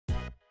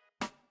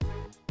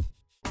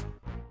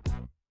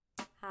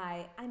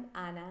Hi, I'm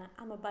Anna.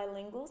 I'm a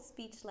bilingual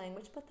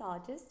speech-language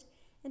pathologist,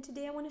 and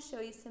today I want to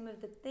show you some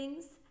of the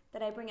things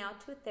that I bring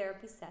out to a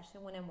therapy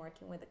session when I'm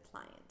working with a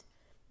client.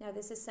 Now,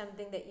 this is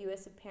something that you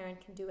as a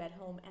parent can do at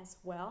home as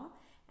well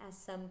as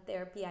some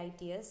therapy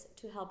ideas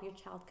to help your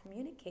child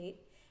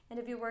communicate. And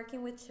if you're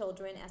working with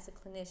children as a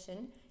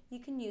clinician, you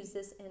can use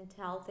this in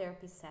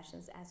teletherapy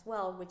sessions as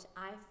well, which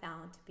I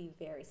found to be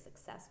very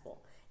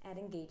successful at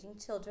engaging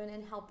children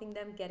and helping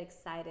them get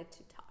excited to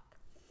talk.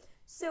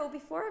 So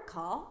before a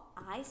call,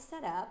 I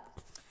set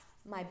up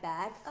my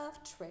bag of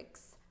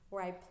tricks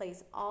where I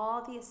place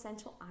all the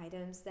essential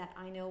items that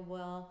I know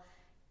will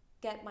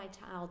get my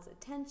child's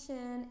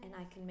attention, and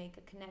I can make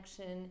a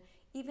connection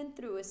even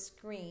through a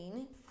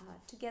screen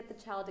to get the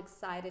child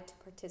excited to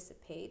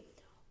participate,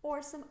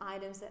 or some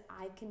items that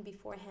I can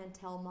beforehand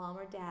tell mom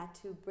or dad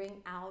to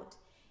bring out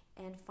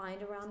and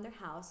find around their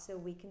house so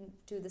we can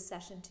do the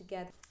session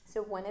together.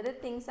 So one of the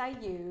things I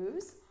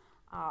use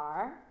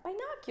are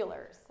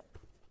binoculars.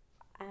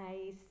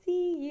 I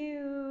see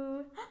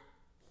you.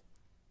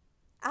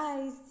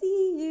 I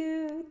see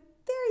you.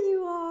 There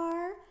you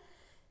are.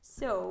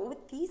 So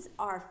these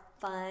are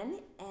fun,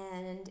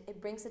 and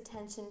it brings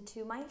attention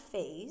to my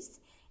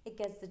face. It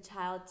gets the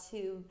child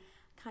to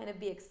kind of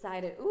be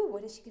excited. Ooh,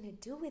 what is she going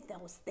to do with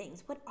those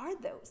things? What are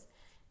those?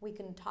 We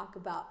can talk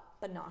about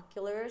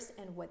binoculars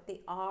and what they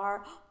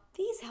are.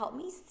 These help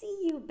me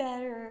see you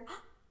better.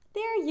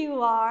 There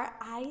you are.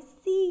 I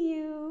see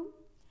you.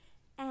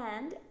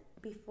 And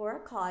before a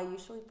call, I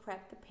usually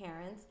prep the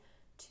parents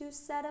to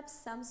set up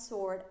some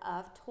sort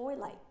of toy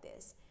like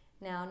this.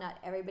 Now, not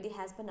everybody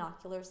has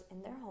binoculars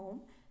in their home,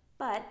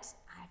 but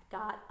I've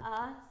got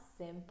a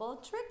simple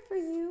trick for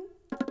you.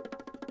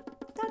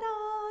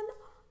 Ta-da!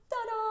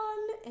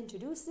 Ta-da!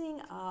 Introducing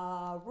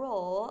a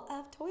roll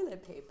of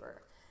toilet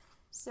paper.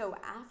 So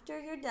after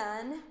you're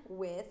done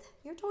with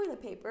your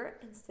toilet paper,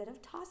 instead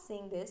of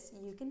tossing this,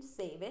 you can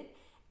save it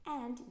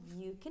and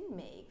you can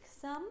make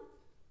some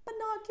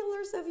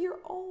binoculars of your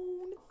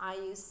own. I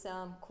use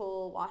some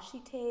cool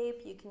washi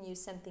tape. You can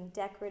use something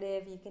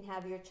decorative. You can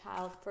have your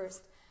child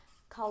first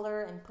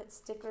color and put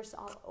stickers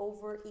all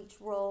over each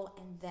roll,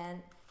 and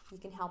then you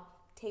can help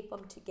tape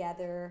them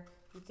together.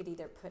 You could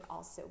either put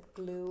also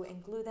glue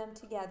and glue them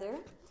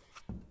together.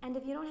 And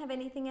if you don't have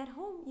anything at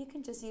home, you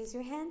can just use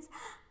your hands.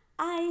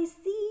 I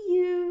see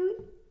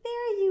you.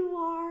 There you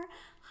are.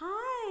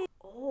 Hi.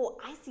 Oh,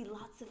 I see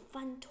lots of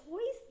fun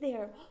toys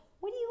there.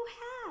 What do you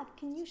have?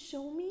 Can you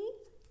show me?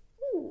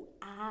 Ooh,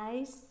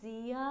 I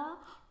see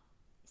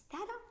is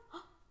that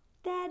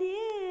that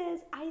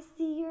is, I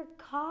see your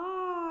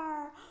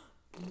car.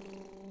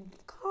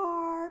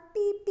 Car,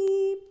 beep,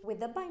 beep. With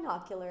the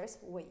binoculars,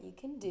 what you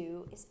can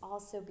do is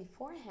also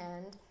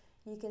beforehand,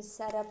 you can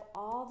set up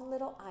all the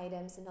little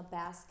items in a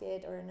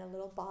basket or in a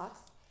little box,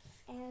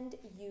 and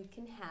you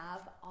can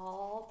have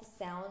all the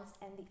sounds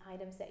and the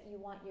items that you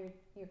want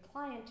your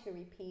client to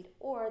repeat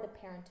or the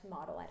parent to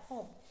model at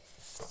home.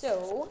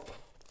 So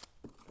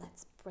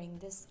let's bring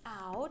this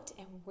out,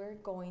 and we're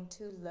going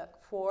to look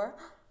for,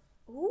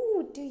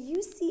 ooh, do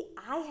you see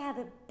I have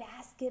a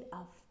basket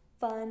of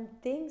fun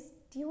things?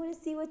 Do you want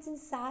to see what's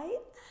inside?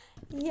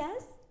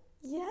 Yes?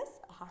 Yes?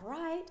 All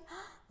right.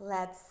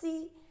 Let's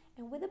see.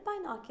 And with the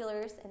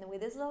binoculars and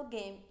with this little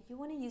game, you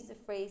want to use the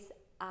phrase,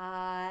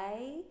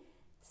 I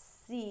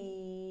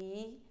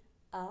see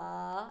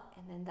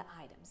and then the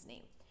item's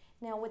name.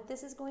 Now, what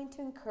this is going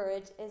to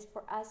encourage is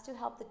for us to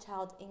help the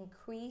child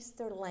increase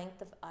their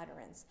length of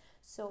utterance.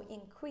 So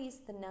increase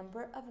the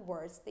number of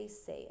words they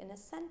say in a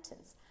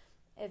sentence.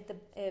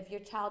 If your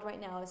child right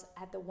now is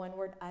at the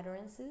one-word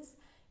utterances,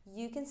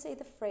 you can say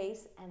the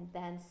phrase and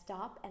then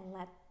stop and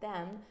let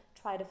them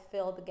try to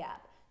fill the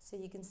gap. So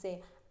you can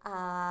say,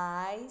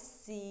 I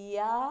see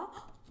an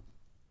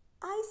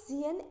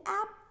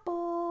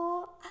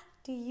apple.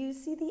 Do you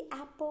see the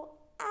apple?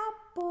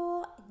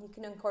 Apple. And you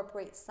can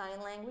incorporate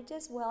sign language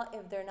as well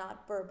if they're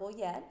not verbal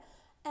yet.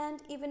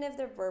 And even if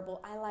they're verbal,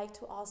 I like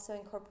to also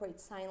incorporate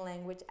sign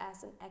language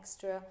as an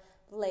extra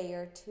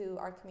layer to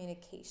our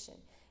communication.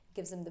 It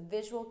gives them the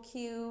visual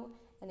cue,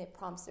 and it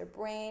prompts their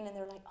brain, and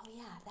they're like, oh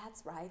yeah,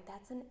 that's right,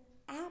 that's an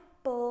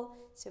apple.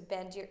 So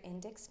bend your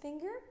index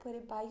finger, put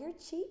it by your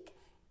cheek,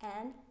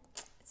 and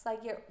it's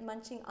like you're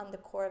munching on the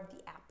core of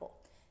the apple.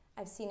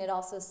 I've seen it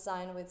also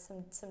signed with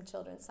some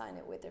children sign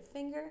it with their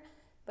finger,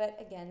 but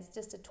again, it's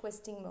just a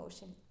twisting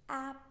motion.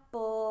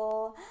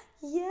 Apple.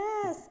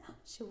 Yes.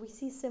 Should we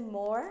see some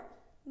more?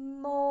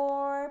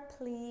 More,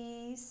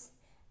 please.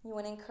 You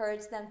want to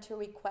encourage them to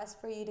request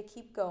for you to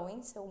keep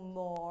going, so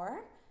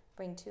more.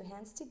 Bring two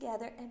hands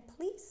together and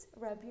please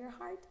rub your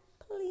heart,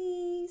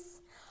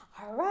 please.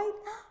 All right,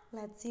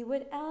 let's see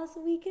what else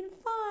we can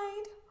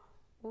find.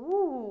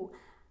 Ooh,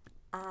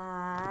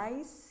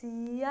 I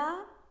see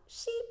a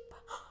sheep.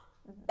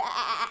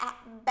 Bah,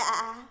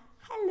 bah.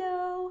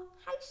 Hello,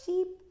 hi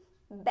sheep.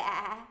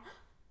 Bah.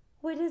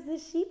 What does the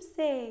sheep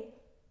say?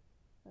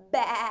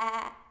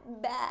 Bah,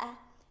 bah.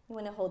 You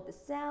want to hold the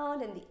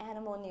sound and the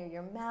animal near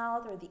your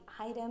mouth or the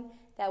item.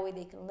 That way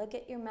they can look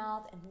at your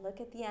mouth and look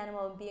at the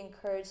animal and be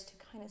encouraged to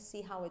kind of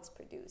see how it's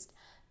produced.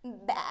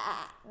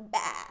 Ba,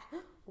 ba.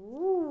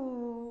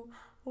 Ooh,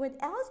 what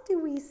else do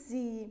we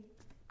see?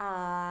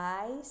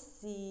 I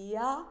see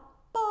a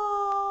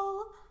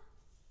ball.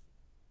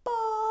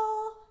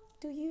 Ball.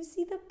 Do you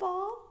see the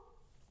ball?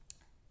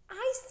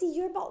 I see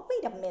your ball.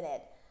 Wait a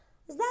minute.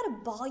 Is that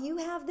a ball you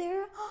have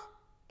there?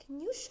 Can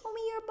you show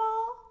me your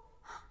ball?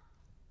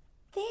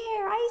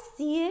 There, I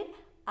see it.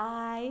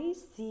 I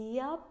see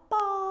a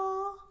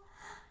ball.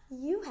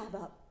 You have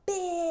a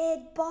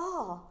big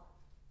ball.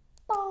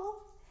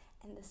 Ball.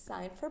 And the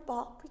sign for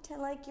ball,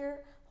 pretend like you're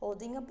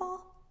holding a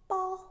ball.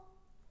 Ball.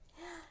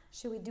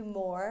 Should we do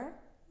more?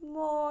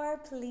 More,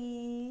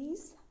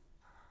 please.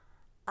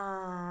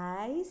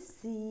 I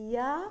see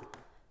a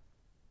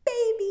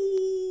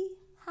baby.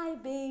 Hi,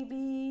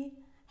 baby.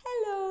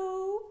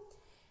 Hello.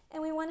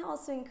 And we want to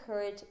also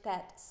encourage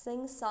that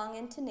sing-song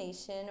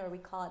intonation, or we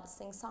call it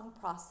sing-song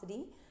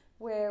prosody,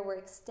 where we're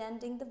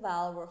extending the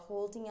vowel, we're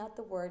holding out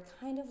the word,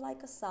 kind of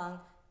like a song.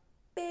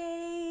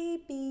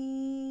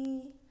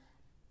 Baby,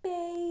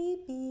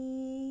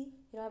 baby.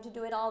 You don't have to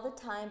do it all the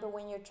time, but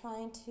when you're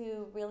trying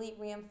to really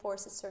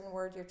reinforce a certain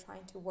word, you're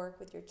trying to work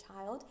with your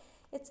child,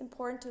 it's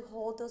important to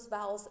hold those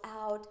vowels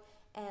out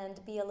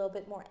and be a little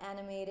bit more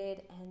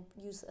animated and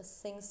use a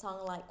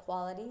sing-song-like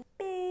quality.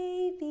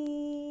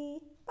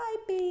 Baby, bye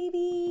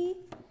baby.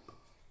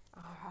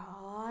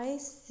 I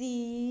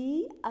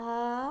see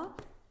a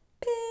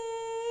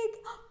pig.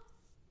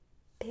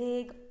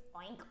 Pig,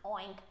 oink,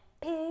 oink,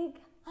 pig.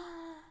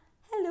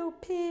 Hello,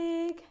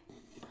 pig.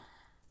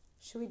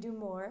 Should we do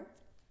more?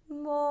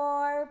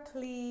 More,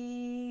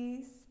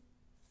 please.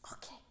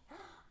 Okay.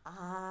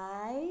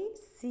 I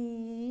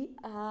see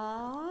a...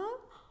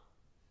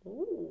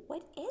 Ooh,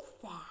 what is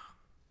that?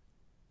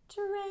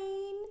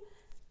 Train,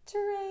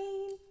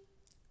 train.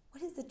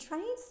 What does the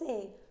train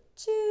say?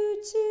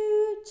 Choo,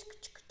 choo,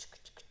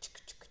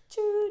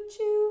 choo,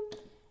 choo.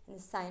 And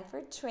the sign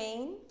for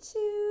train,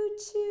 choo,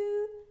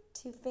 choo.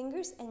 2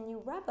 fingers, and you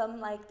rub them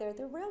like they're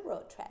the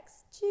railroad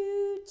tracks.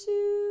 Choo,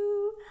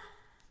 choo.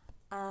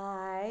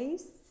 I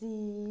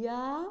see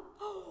a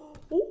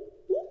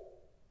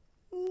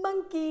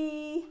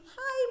monkey.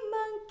 Hi,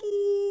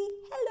 monkey.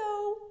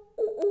 Hello.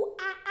 Ooh, ooh,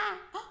 ah, ah.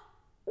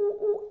 Ooh,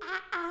 ooh,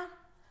 ah, ah.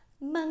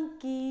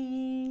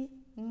 Monkey.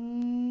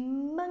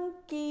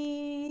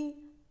 Monkey.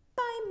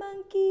 Bye,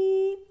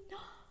 monkey.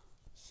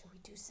 Should we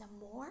do some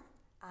more?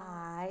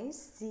 I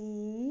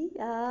see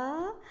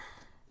a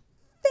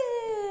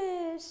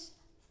fish.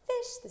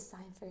 Fish, the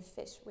sign for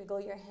fish. Wiggle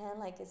your hand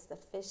like it's the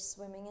fish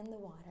swimming in the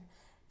water.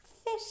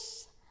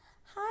 Fish.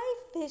 Hi,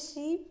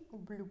 fishy.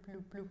 Bloop,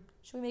 bloop, bloop.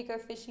 Should we make our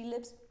fishy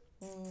lips?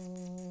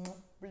 Bloop,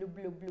 bloop,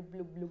 bloop,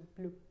 bloop, bloop,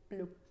 bloop,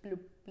 bloop,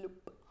 bloop, bloop,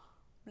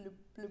 bloop,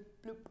 bloop,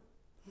 bloop.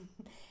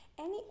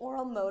 Any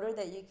oral motor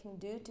that you can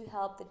do to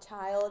help the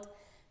child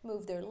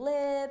move their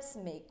lips,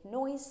 make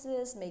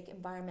noises, make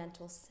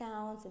environmental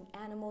sounds and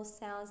animal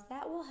sounds,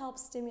 that will help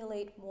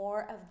stimulate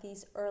more of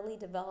these early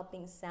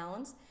developing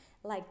sounds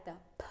like the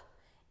p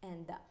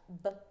and the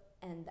b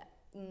and the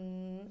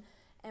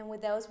And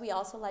with those, we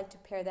also like to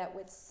pair that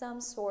with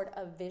some sort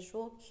of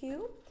visual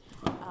cue.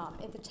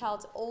 If the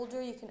child's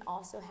older, you can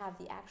also have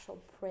the actual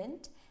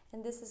print.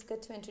 And this is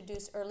good to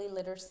introduce early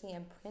literacy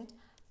and print.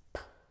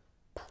 P,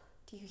 p.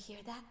 Do you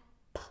hear that?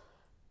 P,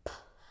 p.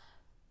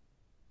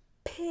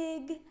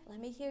 Pig. Let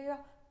me hear your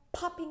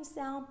popping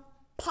sound.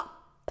 Pop.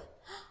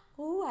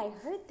 Ooh, I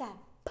heard that.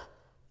 P,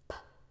 p,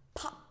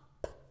 pop.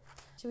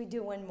 Should we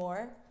do one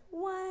more?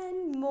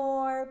 One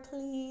more,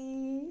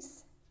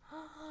 please.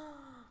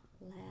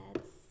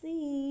 Let's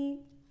see.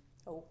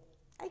 Oh,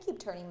 I keep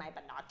turning my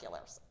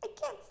binoculars. I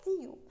can't see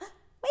you.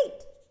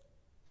 Wait,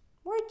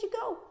 where'd you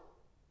go?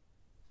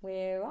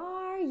 Where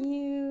are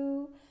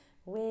you?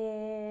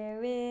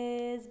 Where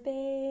is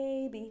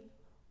baby?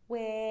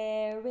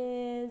 Where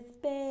is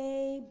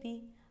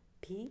baby?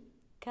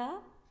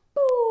 Peek-a-boo.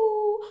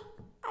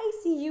 I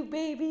see you,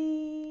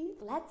 baby.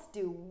 Let's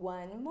do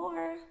one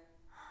more.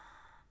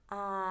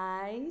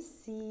 I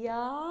see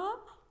a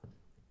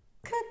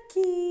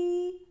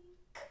cookie.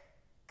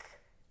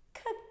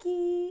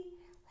 Cookie.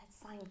 Let's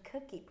sign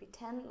cookie.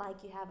 Pretend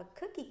like you have a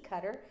cookie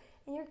cutter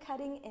and you're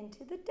cutting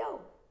into the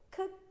dough.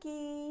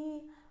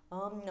 Cookie.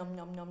 Nom nom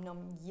nom nom,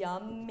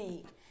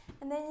 yummy.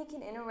 And then you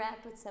can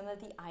interact with some of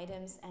the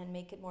items and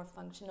make it more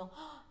functional.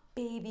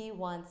 Baby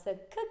wants a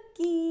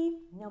cookie.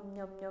 Nom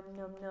nom nom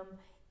nom nom,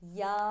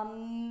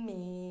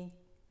 yummy.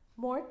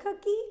 More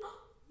cookie.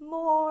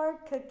 More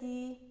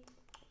cookie.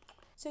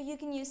 So you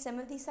can use some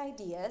of these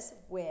ideas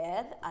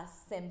with a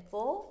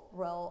simple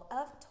roll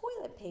of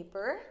toilet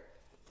paper.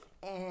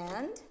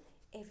 And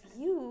if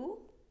you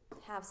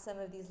have some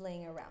of these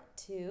laying around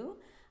too,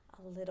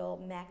 a little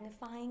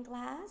magnifying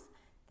glass,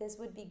 this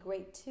would be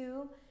great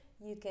too.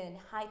 You can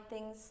hide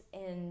things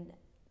in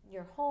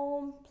your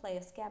home, play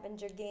a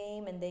scavenger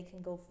game, and they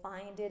can go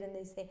find it and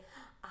they say,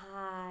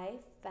 I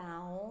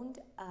found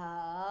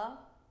a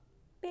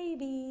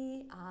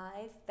baby.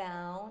 I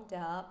found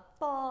a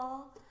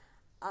ball.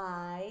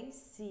 I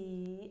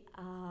see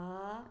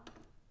a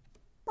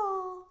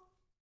ball.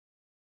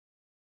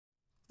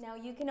 Now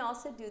you can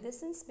also do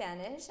this in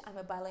Spanish. I'm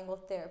a bilingual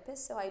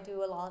therapist, so I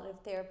do a lot of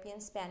therapy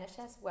in Spanish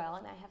as well,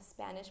 and I have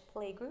Spanish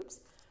play groups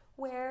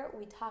where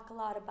we talk a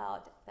lot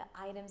about the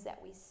items that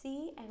we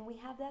see, and we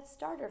have that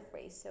starter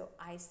phrase. So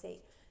I say,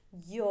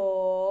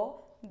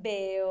 yo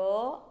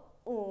veo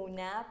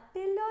una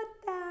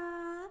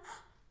pelota.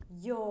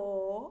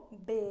 Yo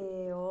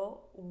veo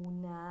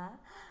una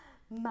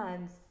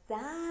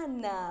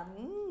manzana.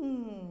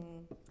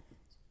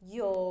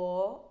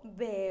 Yo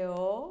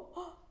veo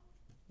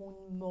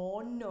un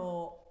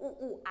mono.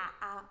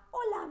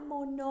 Hola,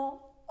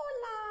 mono.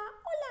 Hola.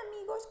 Hola,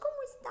 amigos.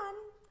 ¿Cómo están?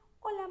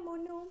 Hola,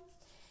 mono.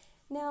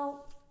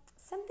 Now,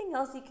 something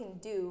else you can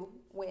do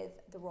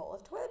with the roll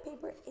of toilet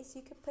paper is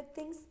you can put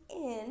things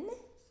in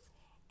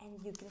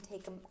and you can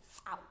take them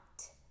out.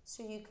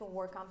 So you can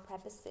work on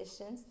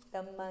prepositions.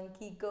 The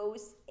monkey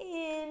goes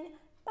in.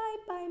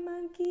 Bye-bye,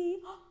 monkey.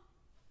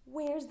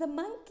 Where's the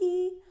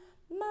monkey?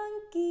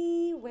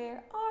 Monkey,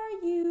 where are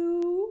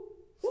you?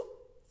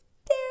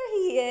 There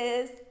he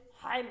is.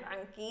 Hi,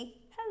 monkey.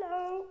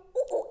 Hello.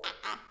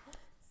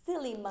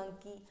 Silly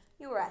monkey.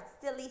 You are a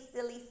silly,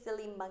 silly,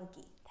 silly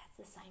monkey. That's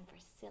the sign for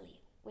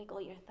silly.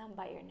 Wiggle your thumb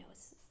by your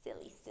nose.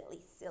 Silly,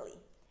 silly, silly.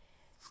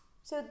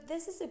 So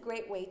this is a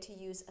great way to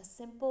use a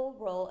simple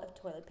roll of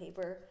toilet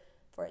paper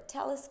for a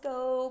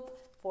telescope,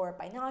 for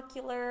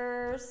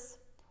binoculars,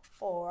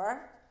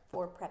 or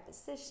for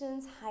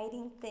prepositions,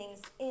 hiding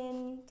things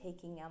in,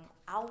 taking them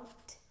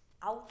out,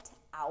 out,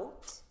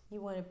 out. You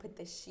want to put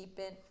the sheep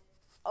in.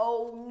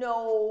 Oh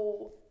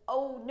no,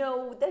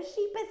 the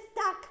sheep is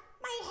stuck.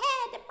 My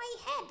head,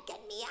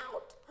 get me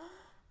out.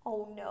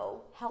 Oh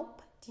no,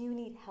 help. Do you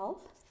need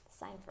help?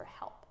 Sign for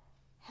help.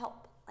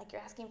 Help, like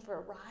you're asking for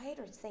a ride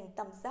or saying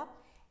thumbs up,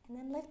 and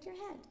then lift your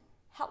hand.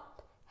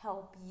 Help,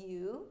 help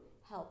you,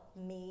 help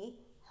me,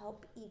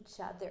 help each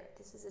other.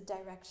 This is a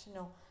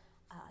directional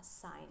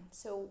sign.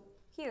 So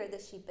here the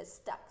sheep is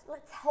stuck.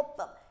 Let's help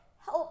them.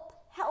 Help,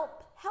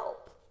 help,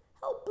 help,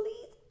 help,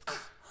 please.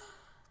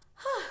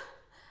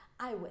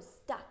 I was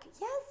stuck.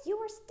 Yes, you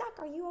were stuck.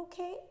 Are you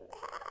okay?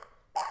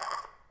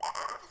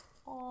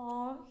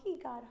 Oh, he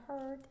got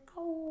hurt.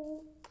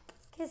 Oh,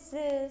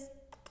 kisses,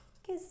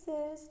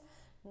 kisses.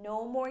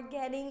 No more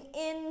getting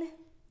in.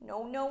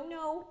 No, no,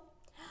 no.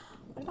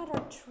 What about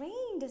our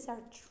train? Does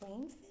our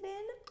train fit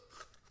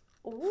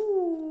in?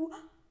 Ooh,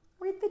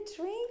 where'd the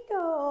train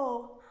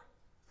go?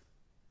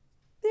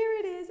 There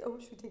it is. Oh,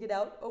 should we take it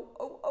out? Oh,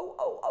 out,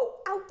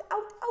 out,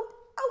 out,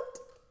 out.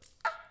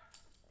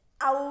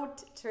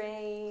 Out,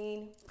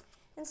 train.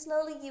 And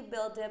slowly you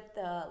build up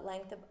the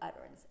length of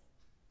utterance.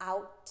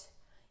 Out,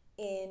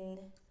 in,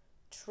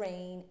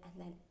 train, and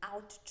then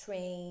out,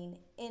 train,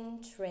 in,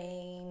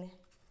 train.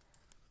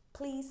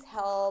 Please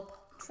help,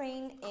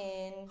 train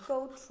in,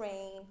 go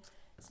train.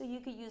 So you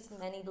could use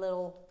many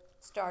little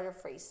starter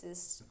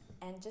phrases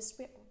and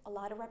just a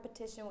lot of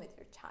repetition with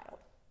your child.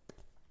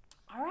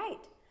 All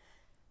right.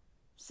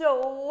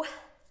 So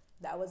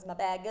that was my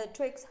bag of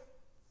tricks.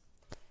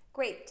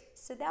 Great.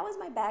 So that was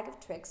my bag of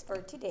tricks for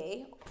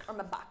today, or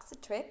my box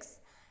of tricks.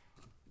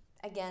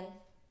 Again,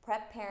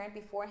 prep parent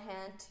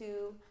beforehand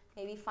to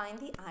maybe find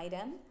the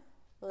item.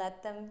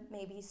 Let them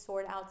maybe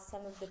sort out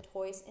some of the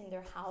toys in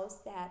their house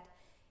that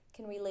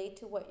can relate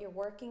to what you're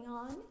working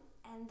on.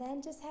 And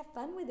then just have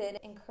fun with it.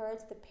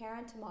 Encourage the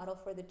parent to model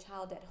for the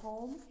child at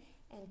home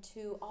and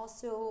to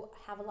also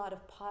have a lot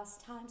of pause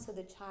time so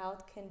the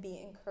child can be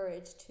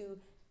encouraged to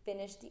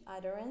finish the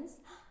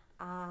utterance.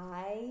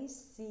 I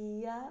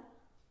see a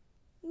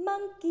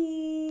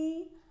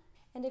monkey.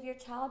 And if your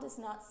child is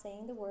not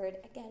saying the word,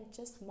 again,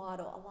 just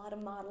model. A lot of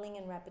modeling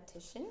and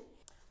repetition.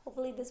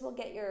 Hopefully this will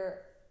get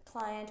your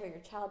client or your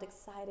child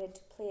excited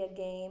to play a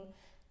game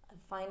of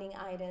finding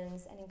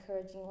items and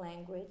encouraging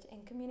language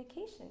and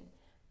communication.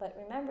 But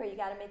remember, you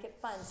got to make it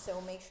fun. So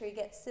make sure you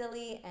get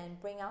silly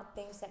and bring out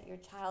things that your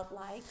child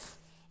likes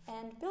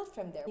and build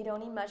from there. You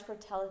don't need much for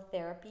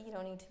teletherapy. You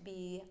don't need to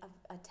be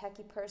a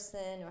techie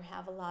person or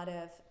have a lot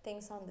of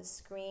things on the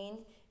screen.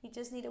 You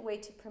just need a way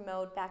to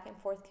promote back and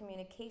forth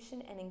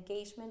communication and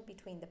engagement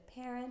between the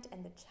parent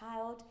and the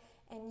child,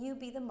 and you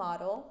be the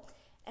model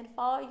and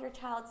follow your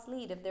child's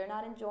lead. If they're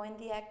not enjoying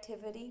the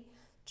activity,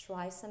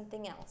 try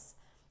something else.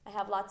 I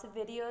have lots of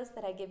videos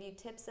that I give you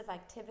tips of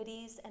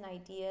activities and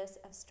ideas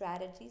of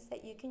strategies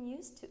that you can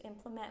use to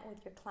implement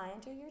with your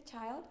client or your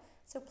child.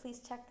 So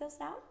please check those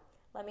out.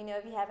 Let me know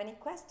if you have any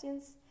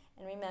questions.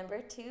 And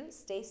remember to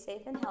stay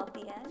safe and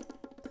healthy and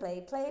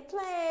play, play,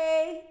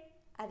 play.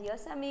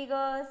 Adios,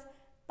 amigos.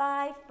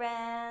 Bye,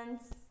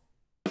 friends.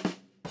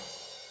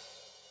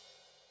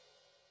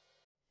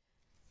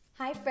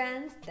 Hi,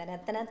 friends. I'm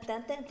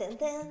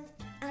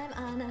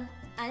Anna.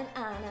 I'm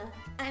Anna.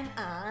 I'm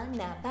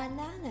Anna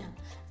Banana.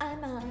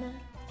 I'm Anna.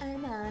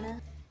 I'm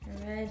Anna.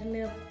 All right, a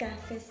little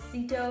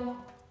cafecito.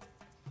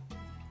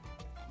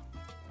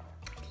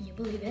 Can you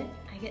believe it?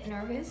 I get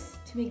nervous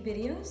to make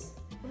videos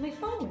with my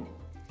phone.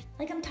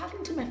 Like I'm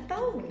talking to my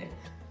phone.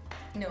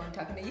 No, I'm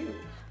talking to you.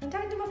 I'm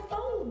talking to my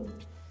phone.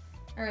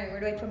 All right, where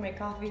do I put my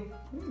coffee?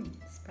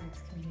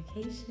 Sparks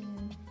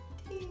communication.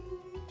 Ding.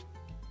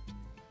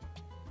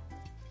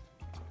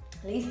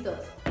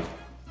 Listos.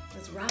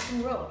 Let's rock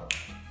and roll.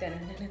 Dun,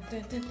 dun,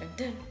 dun, dun, dun,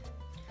 dun.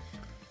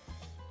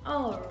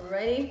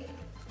 Alrighty.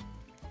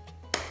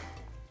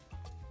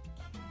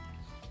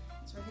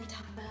 So we're gonna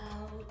talk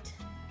about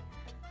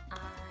I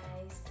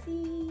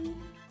see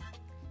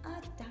a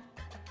duck,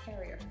 a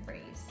carrier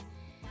phrase.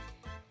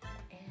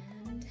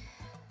 And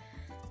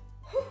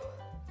whew.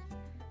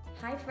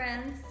 Hi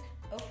friends.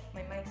 Oh,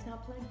 my mic's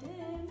not plugged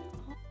in.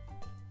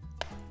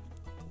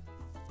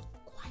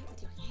 Quiet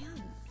with your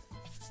hands.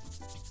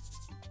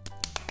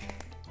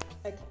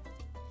 Okay.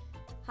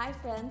 Hi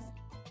friends.